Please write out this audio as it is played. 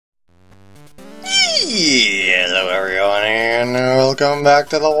Hello everyone, and welcome back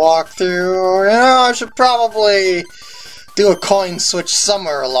to the walkthrough. You know, I should probably do a coin switch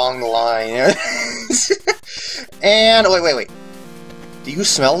somewhere along the line. And, wait. Do you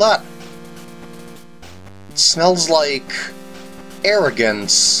smell that? It smells like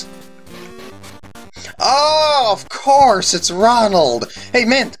Arrogance. Oh, of course, it's Ronald! Hey,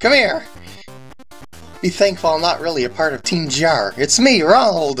 Mint, come here! Be thankful I'm not really a part of Team GR. It's me,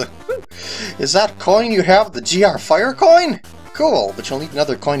 Ronald! Is that coin you have the GR Fire coin? Cool, but you'll need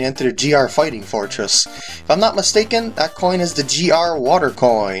another coin to enter the GR Fighting Fortress. If I'm not mistaken, that coin is the GR Water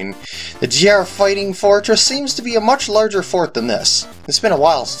coin. The GR Fighting Fortress seems to be a much larger fort than this. It's been a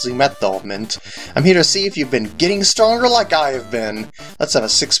while since we met though, Mint. I'm here to see if you've been getting stronger like I have been. Let's have a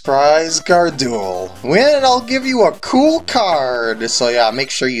 6-prize card duel. Win and I'll give you a cool card. So yeah, make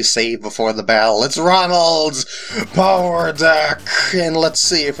sure you save before the battle. It's Ronald's Power Deck! And let's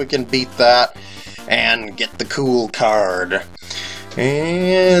see if we can beat that and get the cool card.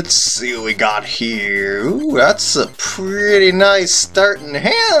 And let's see what we got here. Ooh, that's a pretty nice starting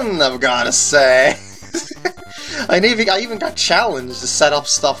hand, I've gotta say. I even got challenged to set up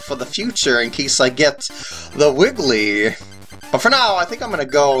stuff for the future in case I get the Wiggly. But for now, I think I'm gonna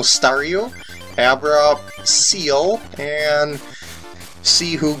go Staryu, Abra, Seal, and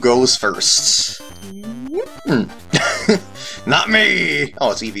see who goes first. Not me!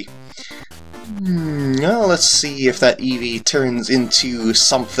 Oh, it's Eevee. Well, let's see if that Eevee turns into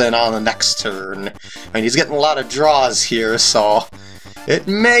something on the next turn. I mean, he's getting a lot of draws here, so it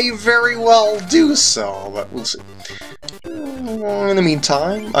may very well do so, but we'll see. In the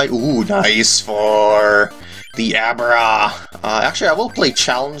meantime, ooh, nice for the Abra. Actually, I will play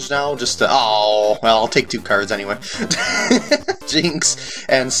Challenge now, just to... Oh, well, I'll take 2 cards anyway. Jinx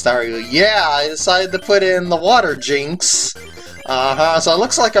and Staryu. Yeah, I decided to put in the Water Jinx. So it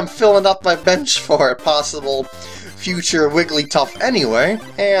looks like I'm filling up my bench for a possible future Wigglytuff anyway,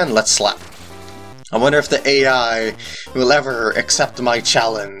 and let's slap. I wonder if the AI will ever accept my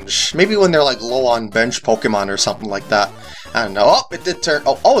challenge. Maybe when they're like low on bench Pokemon or something like that. I don't know. Oh, it did turn...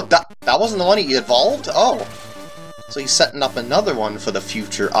 Oh, that wasn't the one he evolved? Oh. So he's setting up another one for the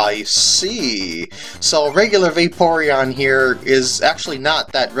future, I see. So regular Vaporeon here is actually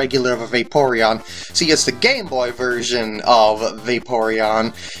not that regular of a Vaporeon. See, it's the Game Boy version of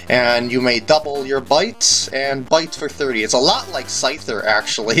Vaporeon, and you may double your bites and bite for 30. It's a lot like Scyther,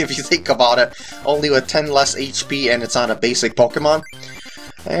 actually, if you think about it, only with 10 less HP, and it's on a basic Pokemon.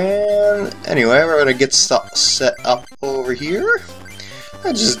 And anyway, we're gonna get stuff set up over here.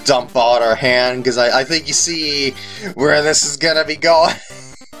 I just dump out our hand, because I think you see where this is gonna be going.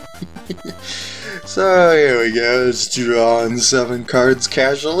 So here we go, just drawing 7 cards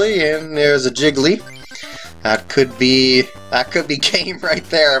casually, and there's a Jiggly. That could be game right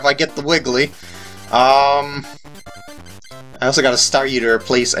there if I get the Wiggly. I also got a Staryu to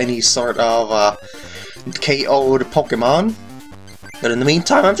replace any sort of KO'd Pokemon. But in the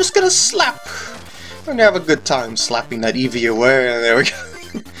meantime, I'm just gonna slap. I'm gonna have a good time slapping that Eevee away, and there we go.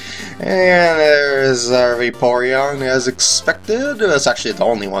 And there's our Vaporeon, as expected. That's actually the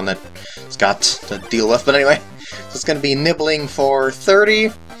only one that's got to deal with, but anyway. So it's gonna be nibbling for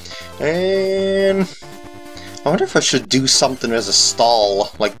 30. And I wonder if I should do something as a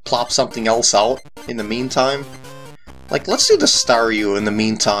stall, like plop something else out in the meantime. Like, let's do the Staryu in the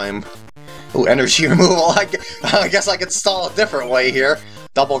meantime. Ooh, energy removal. I guess I could stall a different way here.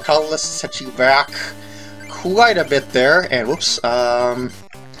 Double colorless, set you back quite a bit there. And whoops,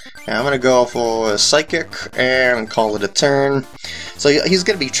 yeah, I'm gonna go for a Psychic and call it a turn. So he's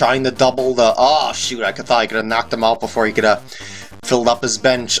gonna be trying to double the... Oh shoot, I thought I could have knocked him out before he could have filled up his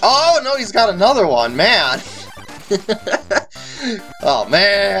bench. Oh no, he's got another one, man! Oh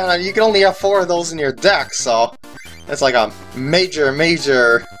man, you can only have 4 of those in your deck, so that's like a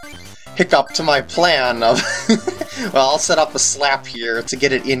major hiccup to my plan of... Well, I'll set up a slap here to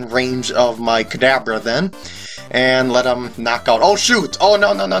get it in range of my Kadabra then, and let him knock out... Oh shoot! Oh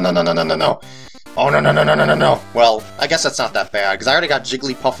no. Oh no. Well, I guess that's not that bad, because I already got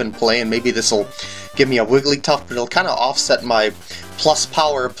Jigglypuff in play, and maybe this'll give me a Wigglytuff, but it'll kind of offset my plus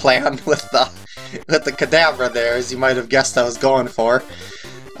power plan with the Kadabra there, as you might have guessed I was going for.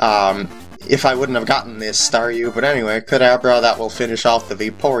 If I wouldn't have gotten this Staryu, but anyway, Kadabra, that will finish off the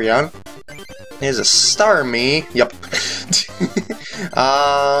Vaporeon. Here's a Starmie. Yep.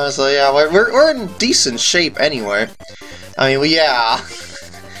 So yeah, we're in decent shape anyway. I mean, well, yeah.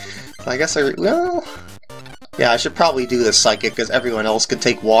 I guess well, yeah, I should probably do the Psychic because everyone else could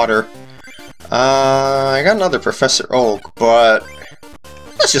take water. I got another Professor Oak, but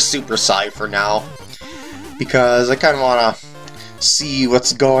let's just Super Psy for now because I kind of want to see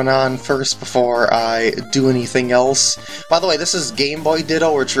what's going on first before I do anything else. By the way, this is Game Boy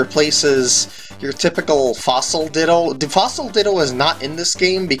Ditto, which replaces your typical Fossil Ditto. The Fossil Ditto is not in this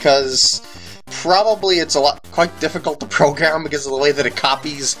game because probably it's quite difficult to program because of the way that it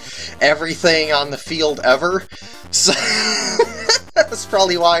copies everything on the field ever. So that's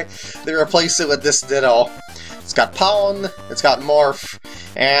probably why they replace it with this Ditto. It's got Pound, it's got Morph,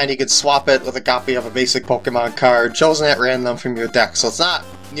 and you can swap it with a copy of a basic Pokemon card chosen at random from your deck, so it's not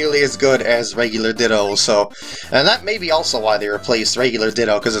nearly as good as regular Ditto, so... And that may be also why they replaced regular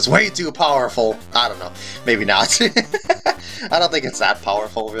Ditto, because it's way too powerful. I don't know. Maybe not. I don't think it's that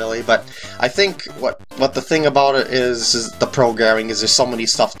powerful, really, but I think what the thing about it is the programming, is there's so many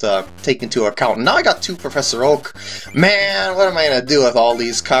stuff to take into account. Now I got 2 Professor Oak. Man, what am I gonna do with all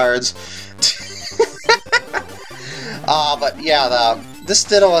these cards? But yeah, this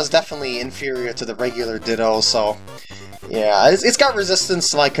Ditto is definitely inferior to the regular Ditto, so... Yeah, it's got resistance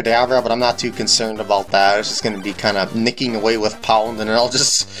to my Kadabra, but I'm not too concerned about that. It's just going to be kind of nicking away with Pound, and I'll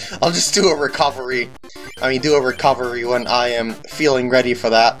just do a recovery. I mean, do a recovery when I am feeling ready for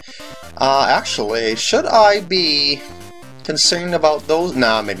that. Actually, should I be concerned about those?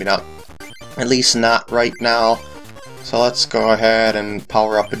 Nah, maybe not. At least not right now. So let's go ahead and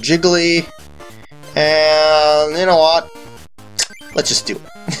power up a Jiggly. And you know what? Let's just do it.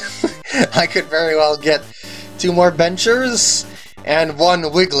 I could very well get 2 more Benchers and 1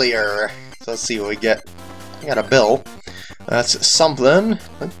 Wigglier. So let's see what we get. I got a Bill. That's something.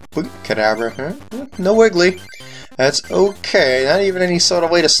 Kadabra. Huh? No Wiggly. That's okay. Not even any sort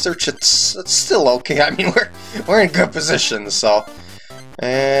of way to search it. It's still okay. I mean, we're in good position. So,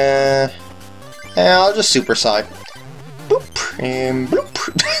 yeah, I'll just Super Psy. Boop and bloop.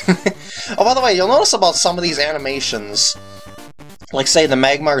 Oh, by the way, you'll notice about some of these animations, like say the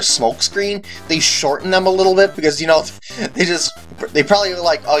Magmar's smoke screen, they shorten them a little bit because, you know, they probably were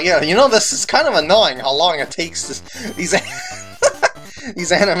like, oh yeah, you know, this is kind of annoying how long it takes these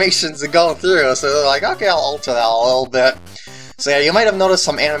these animations to go through, so they're like, okay, I'll alter that a little bit. So yeah, you might have noticed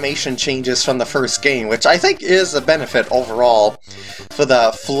some animation changes from the first game, which I think is a benefit overall for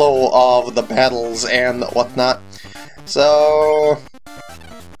the flow of the battles and whatnot. So,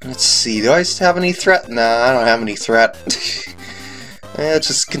 let's see, do I have any threat? Nah, I don't have any threat. Let's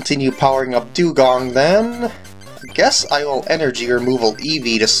just continue powering up Dugong then. I guess I will Energy Removal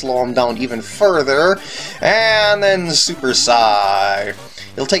Eevee to slow him down even further. And then Super Psy.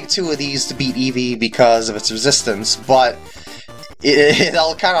 It'll take 2 of these to beat Eevee because of its resistance, but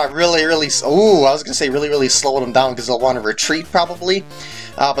it'll kind of really, ooh, I was going to say really slow them down because they'll want to retreat probably.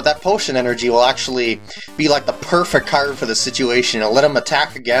 But that Potion Energy will actually be like the perfect card for the situation. It'll let him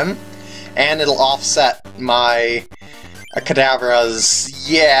attack again, and it'll offset my Kadabra's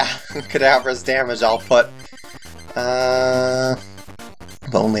damage output.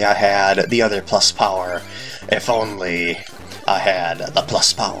 If only I had the other plus power. If only I had the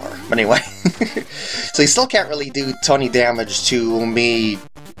plus power. But anyway, so he still can't really do 20 damage to me,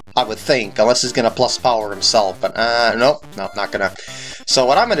 I would think, unless he's gonna plus power himself. But nope, not gonna. So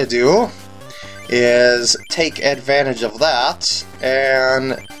what I'm gonna do is take advantage of that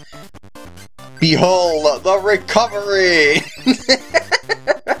and behold the recovery.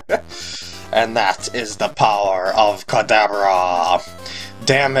 And that is the power of Kadabra.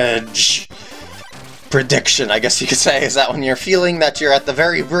 Damage prediction, I guess you could say, is that when you're feeling that you're at the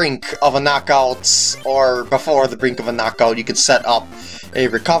very brink of a knockout, or before the brink of a knockout, you could set up a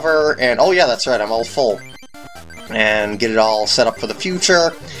recover, and oh yeah, that's right, I'm all full. And get it all set up for the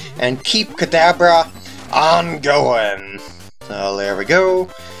future, and keep Kadabra on going. So there we go.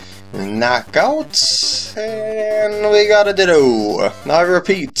 Knockout, and we got a Ditto. I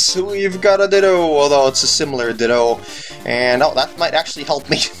repeat, we've got a Ditto, although it's a similar Ditto. And oh, that might actually help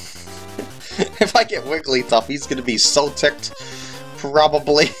me. If I get Wigglytuff, he's gonna be so ticked,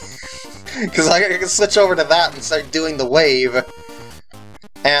 probably. Because I can switch over to that and start doing the wave.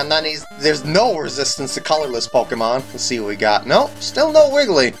 And then there's no resistance to colorless Pokemon. Let's see what we got. Nope, still no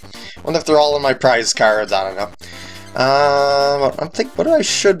Wiggly. Wonder if they're all in my prize cards, I don't know. I'm thinking what I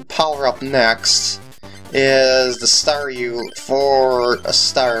should power up next is the Staryu for a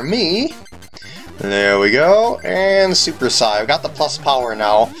Starmie. There we go, and Super Psy. I've got the plus power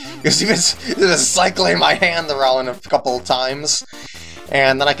now, because he's been cycling my hand around a couple of times.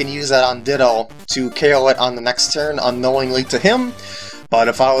 And then I can use that on Ditto to KO it on the next turn, unknowingly to him. But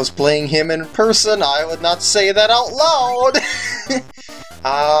if I was playing him in person, I would not say that out loud!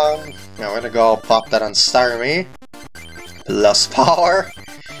 Now we're gonna go pop that on Starmie. Plus power.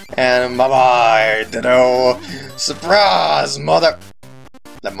 And bye-bye, Ditto. Surprise, mother...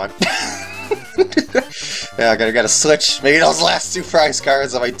 Never mind. Yeah, I gotta switch. Maybe those last 2 prize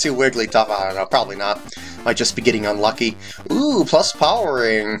cards are my 2 Wigglytuff. I don't know, probably not. Might just be getting unlucky. Ooh, plus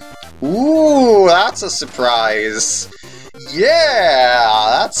powering. Ooh, that's a surprise.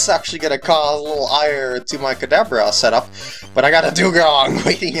 Yeah, that's actually gonna cause a little ire to my Kadabra setup. But I got a Dugong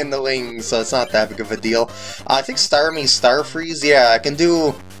waiting in the wings, so it's not that big of a deal. I think Starmie Star Freeze, yeah, I can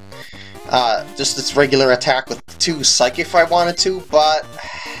do just its regular attack with 2 Psychic if I wanted to, but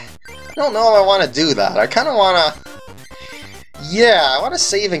I don't know if I want to do that. I kind of want to... Yeah, I want to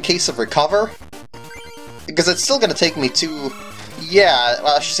save in case of Recover, because it's still going to take me 2... Yeah,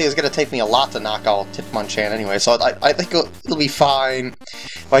 well, I should say it's going to take me a lot to knock out Hitmonchan anyway, so I think it'll be fine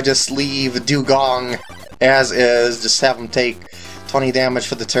if I just leave Dugong as is, just have him take 20 damage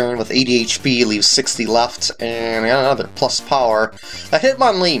for the turn with 80 HP, leave 60 left, and I got another plus power. That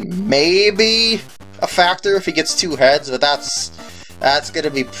Hitmonlee may be a factor if he gets 2 heads, but that's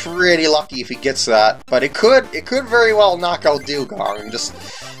gonna be pretty lucky if he gets that. But it could very well knock out Dugong, just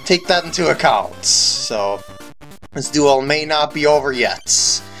take that into account. So this duel may not be over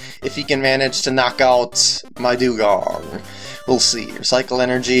yet, if he can manage to knock out my Dugong. We'll see. Recycle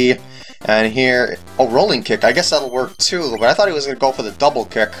Energy, and here... Oh, Rolling Kick, I guess that'll work too, but I thought he was going to go for the double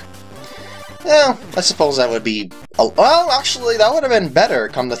kick. Yeah, I suppose that would be... Well, actually, that would have been better,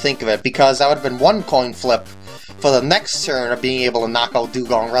 come to think of it, because that would have been 1 coin flip for the next turn of being able to knock out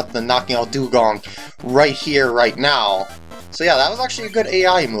Dugong, rather than knocking out Dugong right here, right now. So yeah, that was actually a good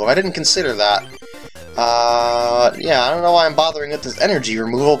AI move. I didn't consider that. Yeah, I don't know why I'm bothering with this energy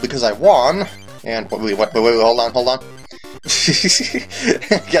removal, because I won. And, wait, hold on.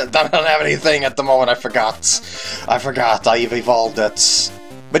 Yeah, I don't have anything at the moment, I forgot, I've evolved it.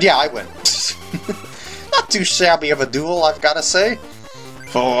 But yeah, I win. Not too shabby of a duel, I've gotta say.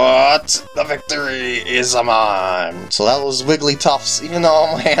 But the victory is mine. So that was Wigglytuff's, even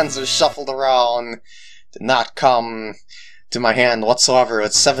though my hands are shuffled around, did not come to my hand whatsoever.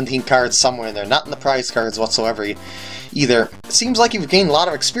 It's 17 cards somewhere in there, not in the prize cards whatsoever either. It seems like you've gained a lot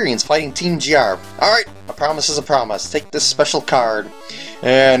of experience fighting Team GR. Alright, a promise is a promise. Take this special card.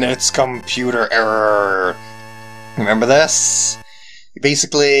 And it's computer error. Remember this?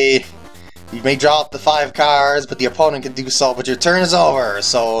 Basically, you may draw up the 5 cards, but the opponent can do so, but your turn is over.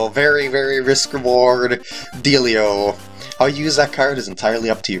 So, very, very risk-reward dealio. How you use that card is entirely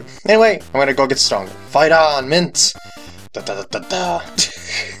up to you. Anyway, I'm gonna go get stronger. Fight on, Mint! Da-da-da-da-da.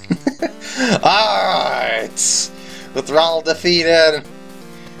 Alright! With Ronald defeated,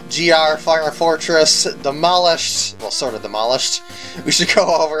 GR Fire Fortress demolished, well, sort of demolished, we should go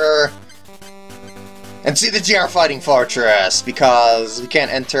over and see the GR Fighting Fortress, because we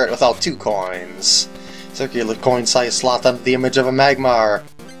can't enter it without 2 coins. Circular coin size slot under the image of a Magmar.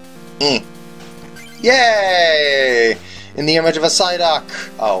 Yay! In the image of a Psyduck.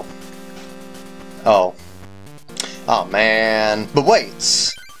 Oh. Oh man. But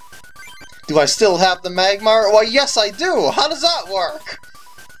wait! Do I still have the Magmar? Well, yes I do! How does that work?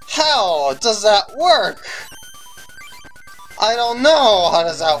 How does that work? I don't know how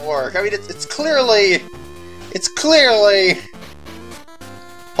does that work. I mean, it's clearly...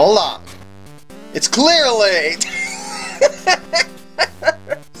 Hold on. It's clearly...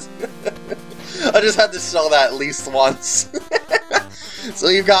 I just had to show that at least once. So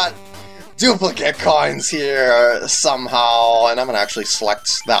you've got duplicate coins here somehow, and I'm gonna actually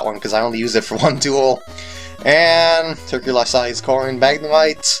select that one because I only use it for 1 duel. And circular size coin,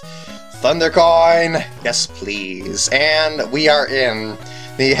 Magnemite, Thunder coin, yes please. And we are in.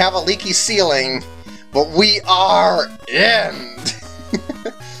 They have a leaky ceiling, but we are in.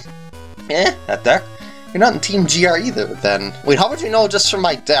 That deck? You're not in Team GR either, then. Wait, how would you know just from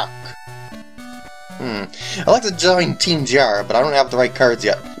my deck? I'd like to join Team GR, but I don't have the right cards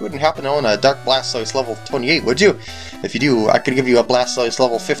yet. You wouldn't happen to own a Dark Blastoise level 28, would you? If you do, I could give you a Blastoise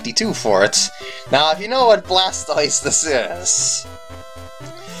level 52 for it. Now, if you know what Blastoise this is,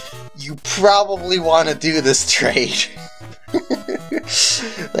 you probably want to do this trade.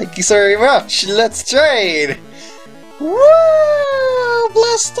 Thank you so very much. Let's trade. Woo!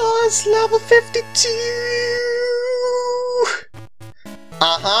 Blastoise level 52!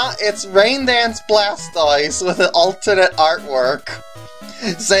 It's Rain Dance Blastoise with an alternate artwork.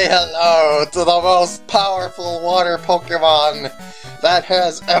 Say hello to the most powerful water Pokemon that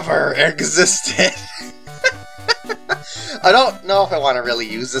has ever existed. I don't know if I want to really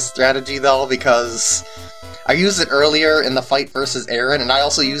use this strategy though, because I used it earlier in the fight versus Aaron, and I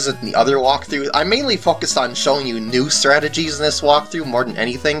also use it in the other walkthrough. I'm mainly focused on showing you new strategies in this walkthrough more than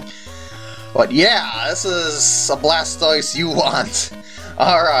anything. But yeah, this is a Blastoise you want.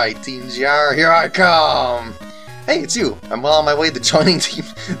 Alright, Team GR, here I come! Hey, it's you! I'm well on my way to joining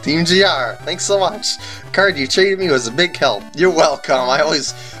Team GR. Thanks so much. The card you traded me was a big help. You're welcome. I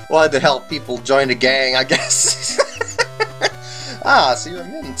always wanted to help people join a gang, I guess. Ah, so you're a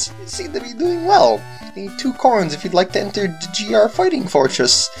mint. You seem to be doing well. You need 2 coins if you'd like to enter the GR Fighting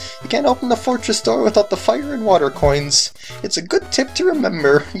Fortress. You can't open the fortress door without the fire and water coins. It's a good tip to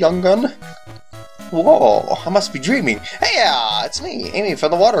remember, young gun. Whoa, I must be dreaming. Hey, it's me, Amy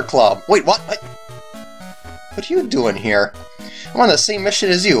from the Water Club. Wait, what? What are you doing here? I'm on the same mission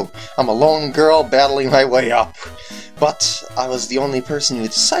as you. I'm a lone girl battling my way up. But I was the only person who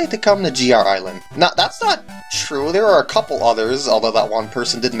decided to come to GR Island. Now, that's not true. There are a couple others, although that one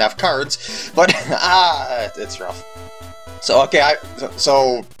person didn't have cards. But, it's rough. So, okay,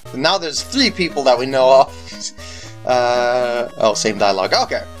 so now there's 3 people that we know of. Oh, same dialogue.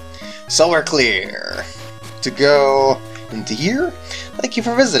 Okay. So we're clear to go into here. Thank you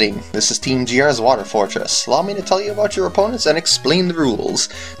for visiting. This is Team GR's Water Fortress. Allow me to tell you about your opponents and explain the rules.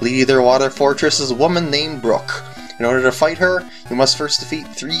 Leading their Water Fortress is a woman named Brooke. In order to fight her, you must first defeat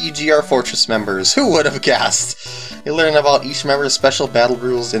 3 GR Fortress members. Who would have guessed? You'll learn about each member's special battle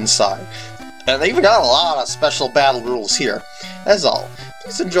rules inside. And they've got a lot of special battle rules here. That's all.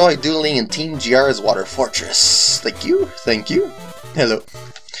 Please enjoy dueling in Team GR's Water Fortress. Thank you. Thank you. Hello.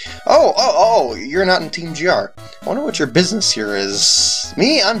 Oh, you're not in Team GR. I wonder what your business here is.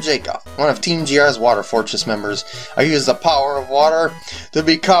 Me, I'm Jacob, one of Team GR's Water Fortress members. I use the power of water to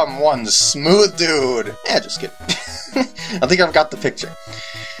become one smooth dude. Just kidding. I think I've got the picture.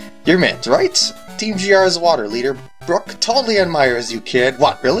 You're mint, right? Team GR's water leader, Brooke, totally admires you, kid.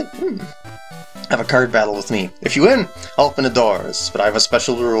 What, really? Have a card battle with me. If you win, I'll open the doors, but I have a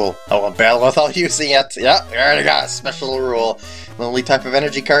special rule. I won't battle without using it. Yeah, you already got a special rule. The only type of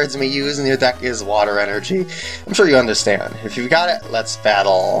energy cards you may use in your deck is water energy. I'm sure you understand. If you've got it, let's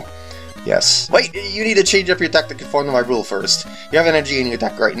battle. Yes. Wait, you need to change up your deck to conform to my rule first. You have energy in your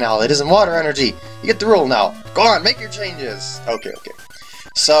deck right now. It isn't water energy. You get the rule now. Go on, make your changes. Okay.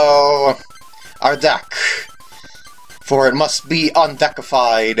 So, our deck. For it must be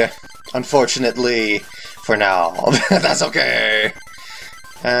undeckified. Unfortunately, for now. That's okay.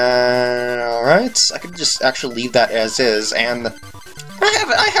 Alright, I could just actually leave that as is, and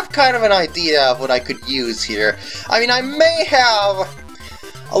I have kind of an idea of what I could use here. I mean, I may have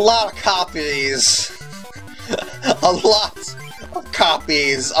a lot of copies. A lot of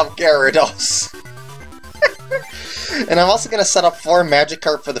copies of Gyarados. And I'm also going to set up 4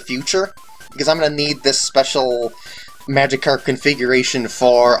 Magikarp for the future, because I'm going to need this special Magikarp configuration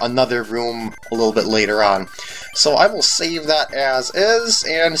for another room a little bit later on. So I will save that as is,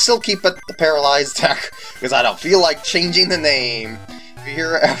 and still keep it the Paralyzed deck, because I don't feel like changing the name.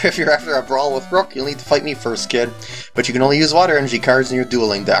 If you're after a brawl with Brooke, you'll need to fight me first, kid. But you can only use water energy cards in your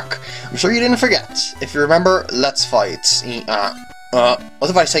dueling deck. I'm sure you didn't forget. If you remember, let's fight. What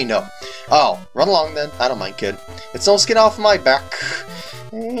if I say no? Oh, run along then. I don't mind, kid. It's no skin off my back.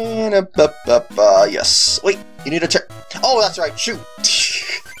 And yes. Wait, you need to check. Oh, that's right. Shoot.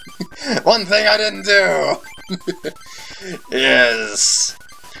 One thing I didn't do is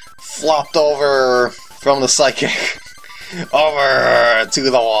flopped over from the psychic over to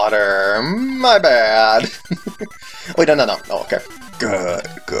the water. My bad. Wait, no. Oh, okay. Good.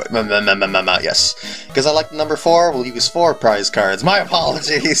 Yes. Because I like the number 4, we'll use 4 prize cards. My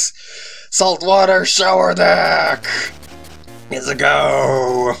apologies. Saltwater shower deck. Here's a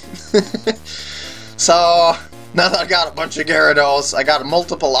go. So, now that I got a bunch of Gyarados, I got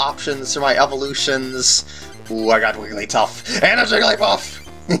multiple options for my evolutions. Ooh, I got Wigglytuff and a Jigglypuff.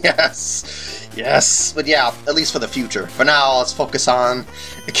 Yes. But yeah, at least for the future. For now, let's focus on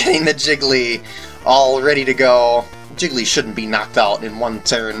getting the Jiggly all ready to go. Jiggly shouldn't be knocked out in one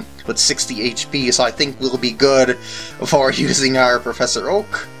turn with 60 HP, so I think we'll be good for using our Professor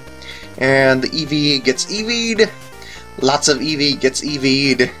Oak. And the Eevee gets Eeveed. Lots of Eevee gets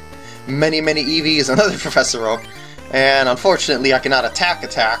Eeveed. Many Eevees, another Professor Oak. And unfortunately I cannot attack,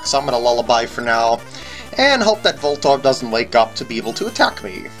 so I'm going to lullaby for now. And hope that Voltorb doesn't wake up to be able to attack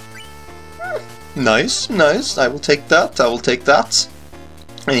me. Nice. I will take that.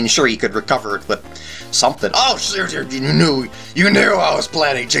 I mean, sure, you could recover it with something. Oh, sure, you knew I was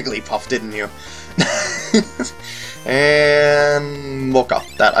planning Jigglypuff, didn't you? And woke up.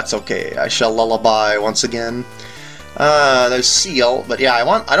 That's okay. I shall lullaby once again. There's Seal, but yeah,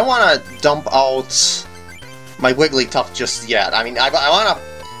 I don't want to dump out my Wigglytuff just yet. I mean, I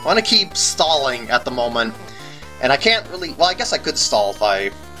want to keep stalling at the moment, and I can't really. Well, I guess I could stall if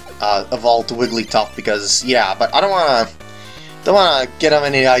I evolve to Wigglytuff, because yeah, but I don't want to get him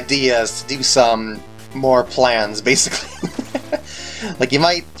any ideas to do some more plans, basically. Like, you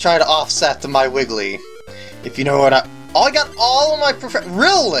might try to offset my Wiggly, If you know what Oh, I got all of my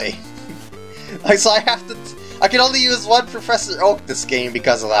Really? Like, so I have to... I can only use one Professor Oak this game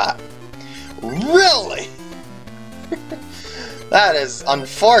because of that. Really? That is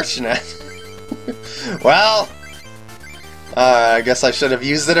unfortunate. Well... I guess I should have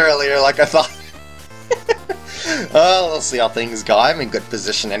used it earlier like I thought. Well, we'll see how things go. I'm in good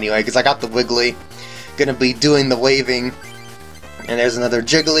position anyway, because I got the Wiggly. Gonna be doing the waving. And there's another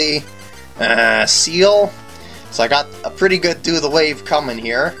Jiggly. Seal. So I got a pretty good do the wave coming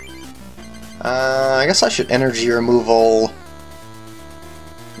here. I guess I should energy removal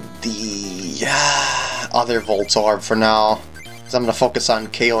the other Voltorb for now. Because I'm gonna focus on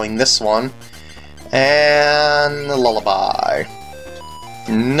KOing this one. And Lullaby.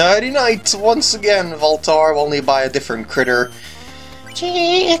 Nighty night once again, Voltorb, only by a different critter.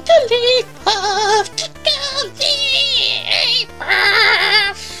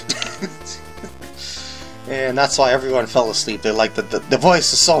 And that's why everyone fell asleep. They're like, the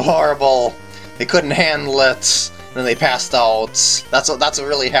voice is so horrible. They couldn't handle it. And then they passed out. That's what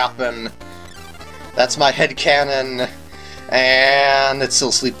really happened. That's my headcanon. And it's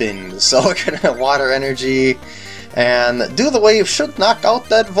still sleeping, so we're gonna water energy, and do the wave should knock out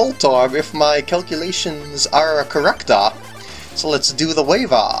that Voltorb if my calculations are correct. So let's do the wave.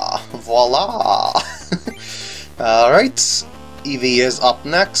 Voila! Alright, Eevee is up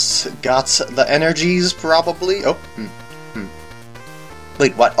next. Got the energies, probably. Oh,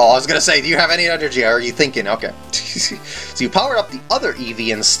 Wait, what? Oh, I was gonna say, do you have any energy? Or are you thinking? Okay. So you powered up the other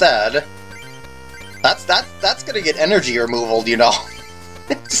Eevee instead. That's gonna get energy removal, you know.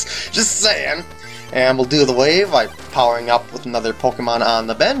 just saying. And we'll do the wave by powering up with another Pokemon on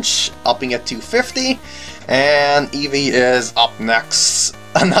the bench, upping it to 50. And Eevee is up next.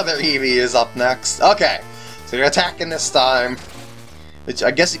 Another Eevee is up next. Okay, so you're attacking this time. Which I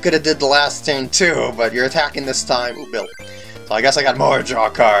guess you could have did the last turn too, but you're attacking this time. Ooh, Bill. So I guess I got more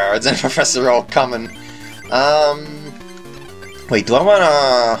draw cards and Professor Oak coming. Wait, do I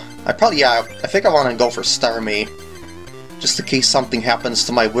wanna... I think I want to go for Starmie, just in case something happens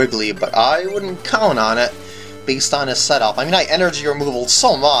to my Wiggly, but I wouldn't count on it based on his setup. I mean, I energy removal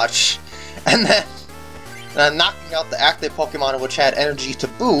so much, and then knocking out the active Pokemon which had energy to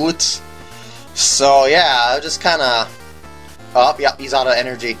boot. So yeah, I just kind of... Oh, yeah, he's out of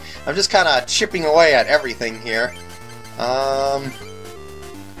energy. I'm just kind of chipping away at everything here.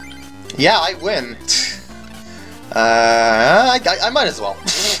 Yeah, I win. I might as well.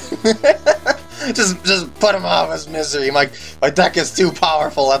 just put him out of his misery. My deck is too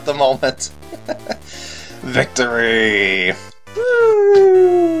powerful at the moment. Victory!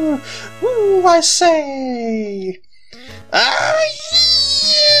 Woo! Woo! I say! Yeah!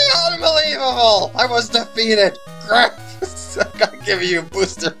 Unbelievable! I was defeated. Crap! I gotta give you a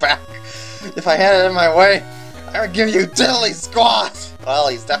booster pack. If I had it in my way, I would give you Dilly Squat. Well,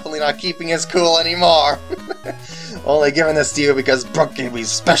 he's definitely not keeping his cool anymore. Only giving this to you because Brooke gave me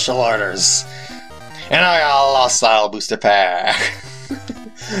special orders. And I got a Lost Style Booster Pack.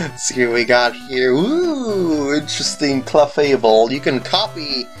 Let's see what we got here. Ooh, interesting Clefable. You can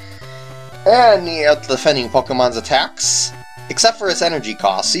copy any of the defending Pokemon's attacks, except for its energy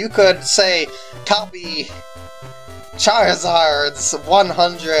cost. So you could, say, copy Charizard's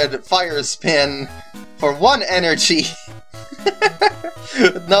 100 Fire Spin for 1 energy.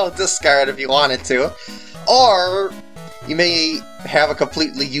 No discard if you wanted to. Or you may have a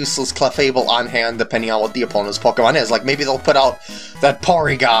completely useless Clefable on hand depending on what the opponent's Pokemon is. Like maybe they'll put out that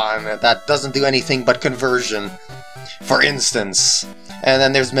Porygon that doesn't do anything but conversion, for instance. And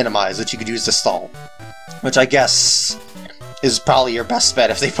then there's Minimize, which you could use to stall. Which I guess is probably your best bet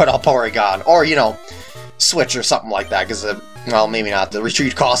if they put out Porygon. Or, you know, Switch or something like that, because, well, maybe not. The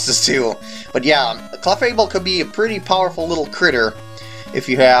retreat cost is too. But yeah, Clefable could be a pretty powerful little critter if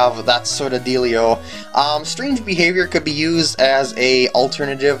you have that sort of dealio. Strange Behavior could be used as a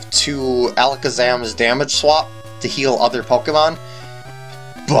alternative to Alakazam's damage swap to heal other Pokemon.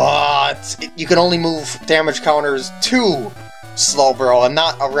 But you can only move damage counters to Slowbro and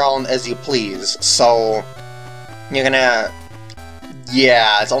not around as you please. So you're gonna...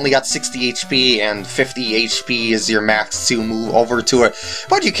 Yeah, it's only got 60 HP and 50 HP is your max to move over to it.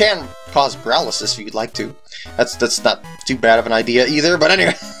 But you can cause paralysis if you'd like to. That's not too bad of an idea either, but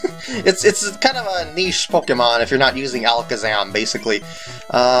anyway. it's kind of a niche Pokemon if you're not using Alakazam, basically.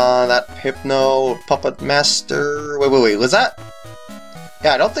 That Hypno Puppet Master... Wait, was that...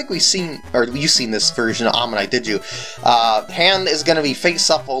 Yeah, I don't think we've seen... Or you've seen this version of Ammonite, did you? Hand is gonna be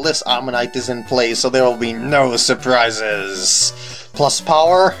face-up while this Ammonite is in play, so there will be no surprises. Plus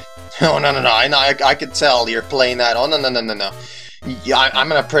power? Oh, no. I could tell you're playing that. Oh, no. Yeah, I'm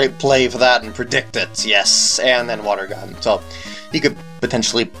gonna play for that and predict it, yes, and then Water Gun. So, you could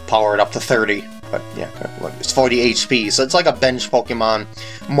potentially power it up to 30, but yeah, it's 40 HP, so it's like a bench Pokemon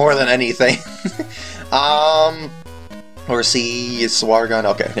more than anything. Or see, it's Water Gun,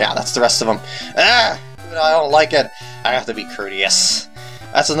 okay, yeah, that's the rest of them. Ah! I don't like it. I have to be courteous.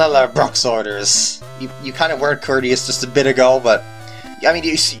 That's another Brock's orders. You kind of weren't courteous just a bit ago, but I mean,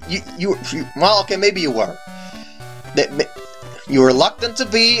 you well, okay, maybe you were. You were reluctant to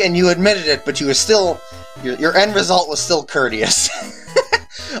be, and you admitted it, but you were still your end result was still courteous.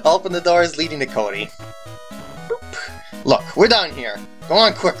 I'll open the doors leading to Cody. Boop. Look, we're down here. Go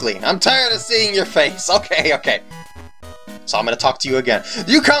on quickly. I'm tired of seeing your face. Okay, okay. So I'm gonna talk to you again.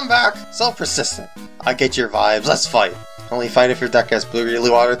 You come back! So persistent. I get your vibes. Let's fight. Only fight if your deck has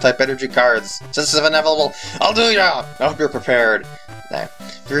blue water-type energy cards. Since it's inevitable, I'll do ya! I hope you're prepared. Nah.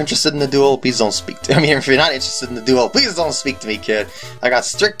 If you're interested in the duel, please don't speak to me. I mean, if you're not interested in the duel, please don't speak to me, kid. I got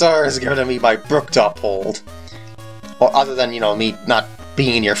strict orders given to me by Brook to uphold. Well, other than, you know, me not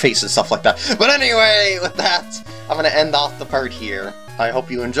being in your face and stuff like that. But anyway, with that, I'm gonna end off the part here. I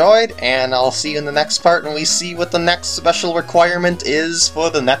hope you enjoyed, and I'll see you in the next part when we see what the next special requirement is for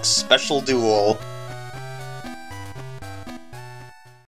the next special duel.